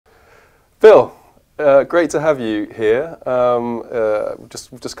Phil, great to have you here.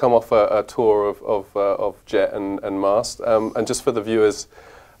 Just come off a tour of Jet and Mast, and just for the viewers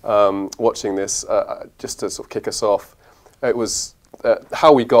watching this, just to sort of kick us off, it was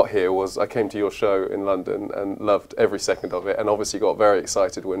how we got here was I came to your show in London and loved every second of it, and obviously got very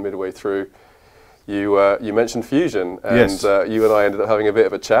excited when midway through you mentioned fusion, and yes. You and I ended up having a bit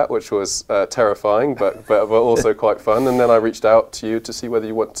of a chat, which was terrifying, but also quite fun. And then I reached out to you to see whether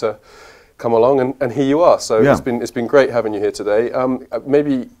you want to come along, and here you are. So yeah. it's been great having you here today.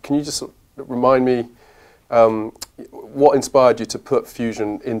 Maybe can you just sort of remind me what inspired you to put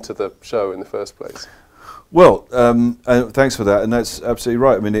fusion into the show in the first place? Well, thanks for that, and that's absolutely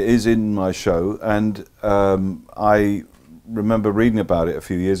right. I mean, it is in my show, and I remember reading about it a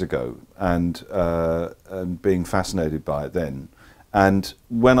few years ago and being fascinated by it then. And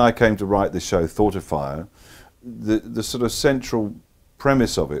when I came to write this show, Thoughtifier, the sort of central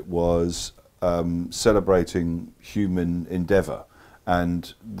premise of it was celebrating human endeavour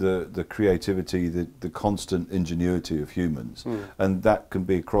and the creativity, the constant ingenuity of humans. And that can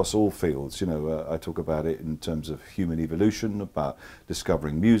be across all fields. You know, I talk about it in terms of human evolution, about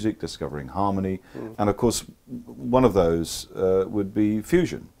discovering music, discovering harmony, and of course one of those would be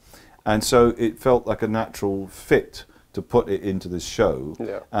fusion. And so it felt like a natural fit to put it into this show,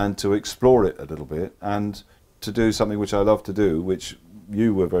 yeah. and to explore it a little bit, and to do something which I love to do, which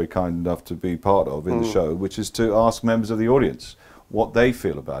you were very kind enough to be part of in the show, which is to ask members of the audience what they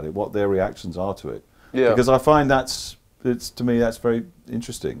feel about it, what their reactions are to it. Yeah. Because I find to me that's very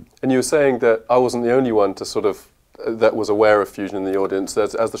interesting. And you were saying that I wasn't the only one to sort of that was aware of fusion in the audience.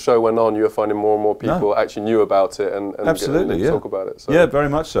 As the show went on, you were finding more and more people actually knew about it and absolutely, and yeah. talk about it. So. Yeah, very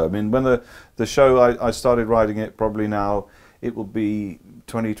much so. I mean, when the show, I started writing it probably now, it will be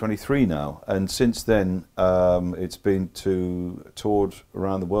 2023 now, and since then it's been toured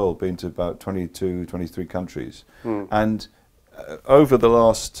around the world, been to about 22, 23 countries. And over the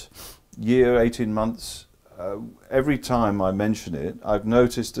last year, 18 months, every time I mention it, I've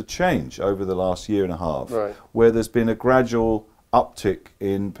noticed a change over the last year and a half, right. where there's been a gradual uptick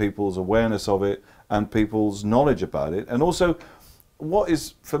in people's awareness of it and people's knowledge about it. And also, what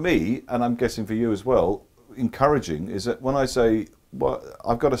is, for me, and I'm guessing for you as well, encouraging, is that when I say, well,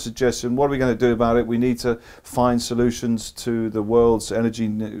 I've got a suggestion, what are we going to do about it? We need to find solutions to the world's energy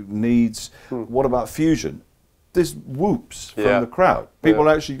needs. What about fusion? This whoops from the crowd. People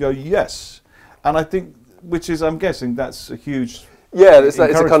actually go, yes. And I think, which is, I'm guessing, that's a huge it's a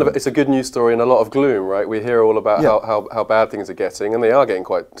kind of it's a good news story and a lot of gloom, right? We hear all about how bad things are getting, and they are getting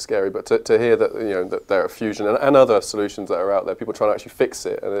quite scary. But to hear that that there are fusion and other solutions that are out there, people trying to actually fix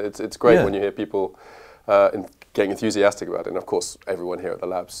it, and it's great when you hear people getting enthusiastic about it. And of course, everyone here at the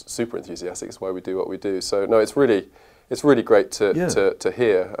lab's super enthusiastic. It's why we do what we do. So no, it's really great to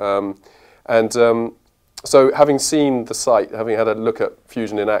hear. So having seen the site, having had a look at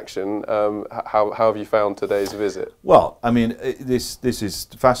fusion in action, how have you found today's visit? Well, I mean, this is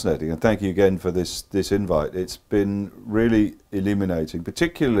fascinating, and thank you again for this invite. It's been really illuminating,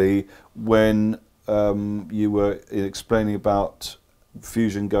 particularly when you were explaining about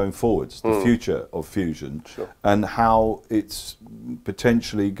fusion going forwards, the future of fusion, and how it's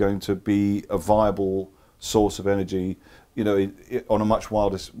potentially going to be a viable source of energy, on a much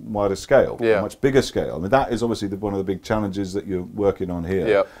wider scale, a much bigger scale. I mean, that is obviously one of the big challenges that you're working on here.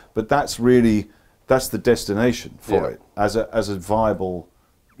 Yeah. But that's the destination for it as a viable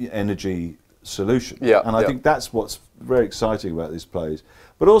energy solution. Yeah. And I think that's what's very exciting about this place.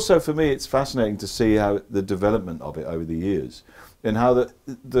 But also for me, it's fascinating to see how the development of it over the years, and how the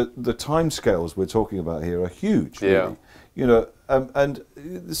timescales we're talking about here are huge. Really. And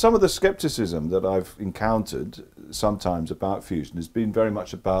some of the skepticism that I've encountered sometimes about fusion has been very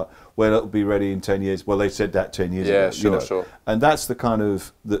much about, well, it'll be ready in 10 years. Well, they said that 10 years ago. Sure. And that's the kind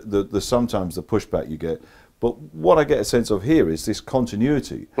of sometimes the pushback you get. But what I get a sense of here is this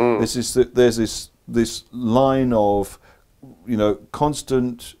continuity. There's this line of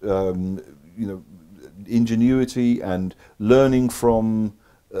constant ingenuity and learning from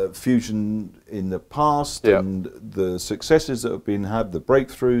fusion in the past and the successes that have been had, the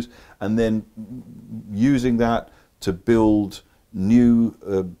breakthroughs, and then using that to build new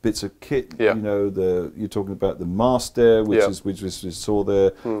bits of kit. You're talking about the mast there, which we saw there,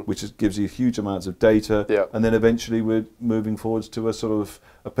 which gives you huge amounts of data, and then eventually we're moving forwards to a sort of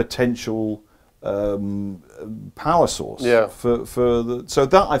a potential power source so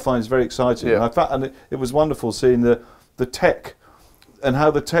that I find is very exciting. And it was wonderful seeing the tech and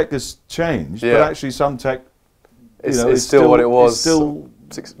how the tech has changed, but actually some tech it's still what it was still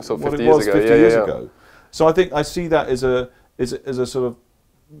 50 years ago. So I think I see that as a sort of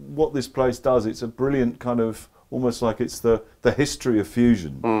what this place does. It's a brilliant kind of, almost like it's the history of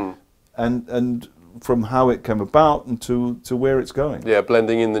fusion, and from how it came about and to where it's going. Yeah,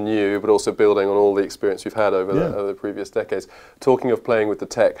 blending in the new, but also building on all the experience we've had over the previous decades. Talking of playing with the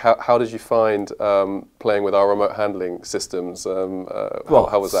tech, how did you find playing with our remote handling systems? Well,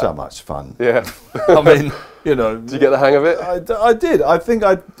 how was that? So much fun. Yeah. I mean, you know. Did you get the hang of it? I did. I think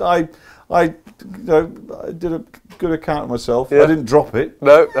I did a good account of myself. Yeah. I didn't drop it.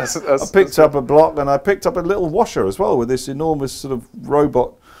 No, I picked up a block, and I picked up a little washer as well with this enormous sort of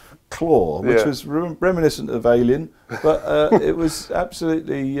robot claw, which was reminiscent of Alien, but it was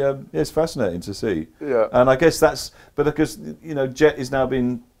absolutely it's fascinating to see. Yeah. And I guess that's, but because you know Jet is now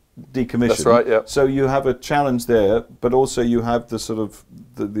being decommissioned. That's right. Yeah. So you have a challenge there, but also you have the sort of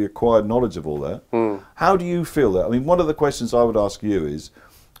the acquired knowledge of all that. How do you feel that? I mean, one of the questions I would ask you is,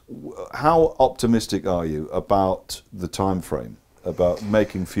 how optimistic are you about the time frame, about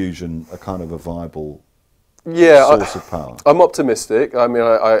making fusion a kind of a viable source of power? I'm optimistic. I mean,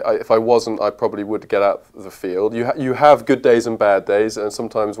 if I wasn't, I probably would get out of the field. You have good days and bad days, and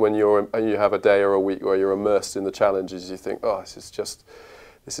sometimes when you have a day or a week where you're immersed in the challenges, you think, oh,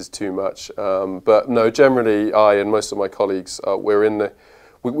 this is too much. But no, generally, I and most of my colleagues, we're in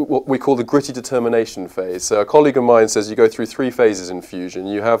what we call the gritty determination phase. So a colleague of mine says you go through 3 phases in fusion.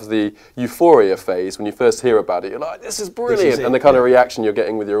 You have the euphoria phase. When you first hear about it, you're like, this is brilliant. This is and the kind of reaction you're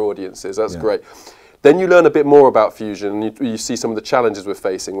getting with your audiences, that's great. Then you learn a bit more about fusion, and you see some of the challenges we're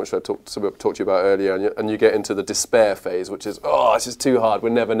facing, which I talked to you about earlier, and you get into the despair phase, which is, oh, this is too hard, we're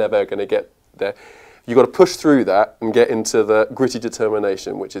never going to get there. You've got to push through that and get into the gritty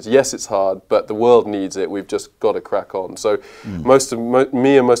determination, which is, yes, it's hard, but the world needs it, we've just got to crack on. So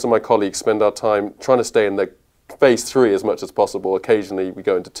me and most of my colleagues spend our time trying to stay in the phase 3 as much as possible. Occasionally we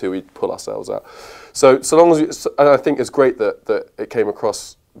go into 2, we pull ourselves out. So long as and I think it's great that it came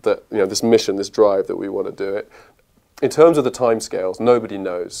across that, you know, this mission, this drive that we want to do it. In terms of the timescales, nobody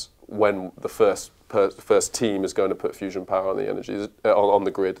knows when the first team is going to put fusion power on the energy on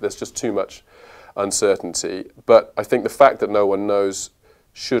the grid. There's just too much uncertainty. But I think the fact that no one knows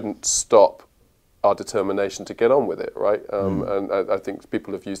shouldn't stop our determination to get on with it, right? And I think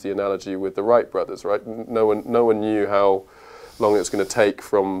people have used the analogy with the Wright brothers, right? No one knew how long it was going to take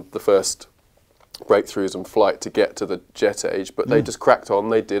from the first breakthroughs in flight to get to the jet age, but they just cracked on,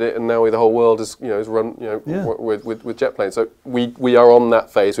 they did it, and now the whole world is run with jet planes. So we are on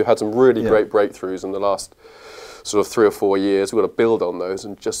that phase. We've had some really great breakthroughs in the last sort of 3 or 4 years. We've got to build on those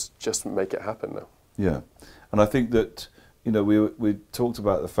and just make it happen now. Yeah, and I think that we talked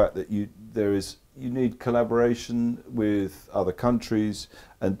about the fact that you need collaboration with other countries,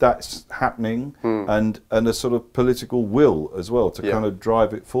 and that's happening, and a sort of political will as well to kind of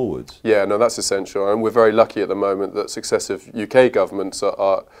drive it forwards. Yeah, no, that's essential, and we're very lucky at the moment that successive UK governments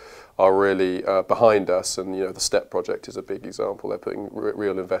are really behind us, and the STEP project is a big example. They're putting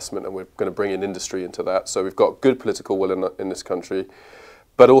real investment, and we're going to bring in industry into that. So we've got good political will in this country,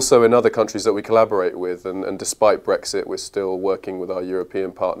 but also in other countries that we collaborate with. And despite Brexit, we're still working with our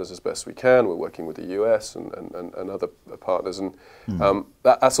European partners as best we can. We're working with the US and other partners. And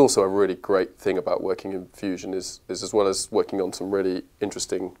that's also a really great thing about working in fusion is as well as working on some really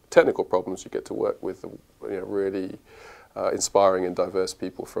interesting technical problems, you get to work with really inspiring and diverse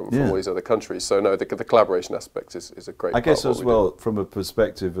people from all these other countries. So no, the collaboration aspect is a great part. I guess as well, from a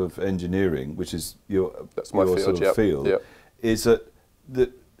perspective of engineering, which is your sort of field, is that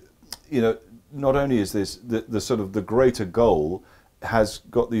not only is this the sort of the greater goal has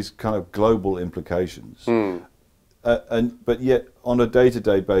got these kind of global implications, but yet on a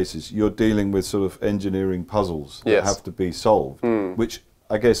day-to-day basis you're dealing with sort of engineering puzzles that have to be solved, which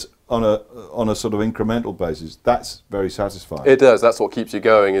I guess on a sort of incremental basis, that's very satisfying. It does. That's what keeps you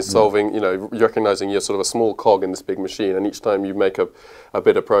going, is solving, recognizing you're sort of a small cog in this big machine, and each time you make a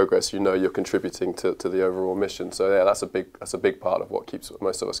bit of progress, you're contributing to the overall mission. So yeah, that's a big part of what keeps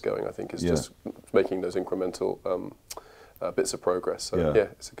most of us going, I think, is just making those incremental bits of progress. So yeah,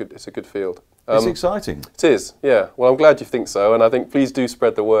 it's a good field. It's exciting. It is, yeah. Well, I'm glad you think so, and I think please do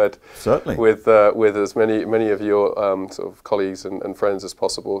spread the word. Certainly. With as many of your sort of colleagues and friends as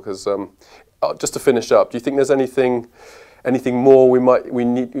possible. Because just to finish up, do you think there's anything more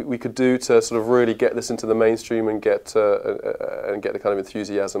we could do to sort of really get this into the mainstream and get the kind of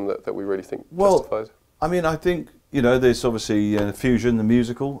enthusiasm that we really think justifies? I mean, I think there's obviously Fusion, the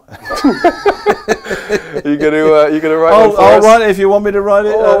musical. You're going to write one for us? I'll write it if you want me to write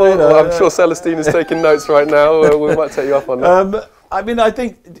it. I'm sure Celestine is taking notes right now. We might take you up on that. I mean, I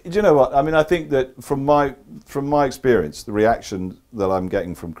think, do you know what? I mean, I think that from my experience, the reaction that I'm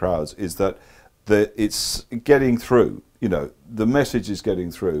getting from crowds is that that it's getting through. You know, the message is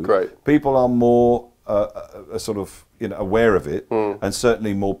getting through. Great. People are more sort of, you know, aware of it, and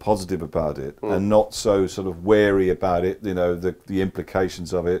certainly more positive about it, and not so sort of wary about it. You know, the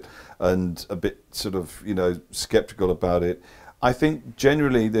implications of it, and a bit sort of, you know, skeptical about it. I think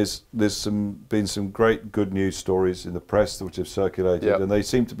generally there's been some great good news stories in the press which have circulated, and they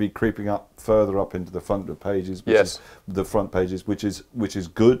seem to be creeping up further up into the front pages, which is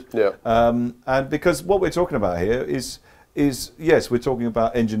good. Yeah. And because what we're talking about here is yes, we're talking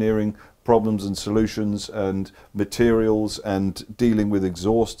about engineering problems and solutions and materials and dealing with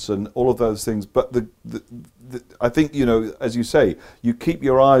exhausts and all of those things. But I think, you know, as you say, you keep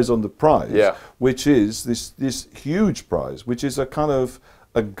your eyes on the prize, which is this huge prize, which is a kind of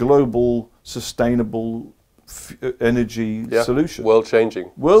a global, sustainable energy solution. World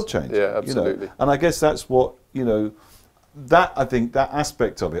changing. World changing. Yeah, absolutely. You know? And I guess that's what, you know, I think that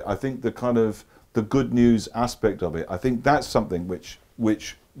aspect of it, I think the kind of the good news aspect of it, I think that's something which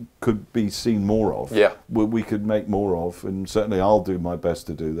could be seen more of. Yeah. We could make more of, and certainly I'll do my best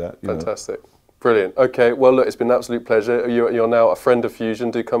to do that. Fantastic. Brilliant. Okay, well, look, it's been an absolute pleasure. You're now a friend of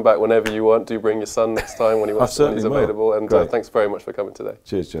Fusion. Do come back whenever you want. Do bring your son next time when he's available. And thanks very much for coming today.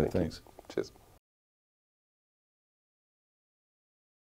 Cheers, Joe. Thanks. Cheers.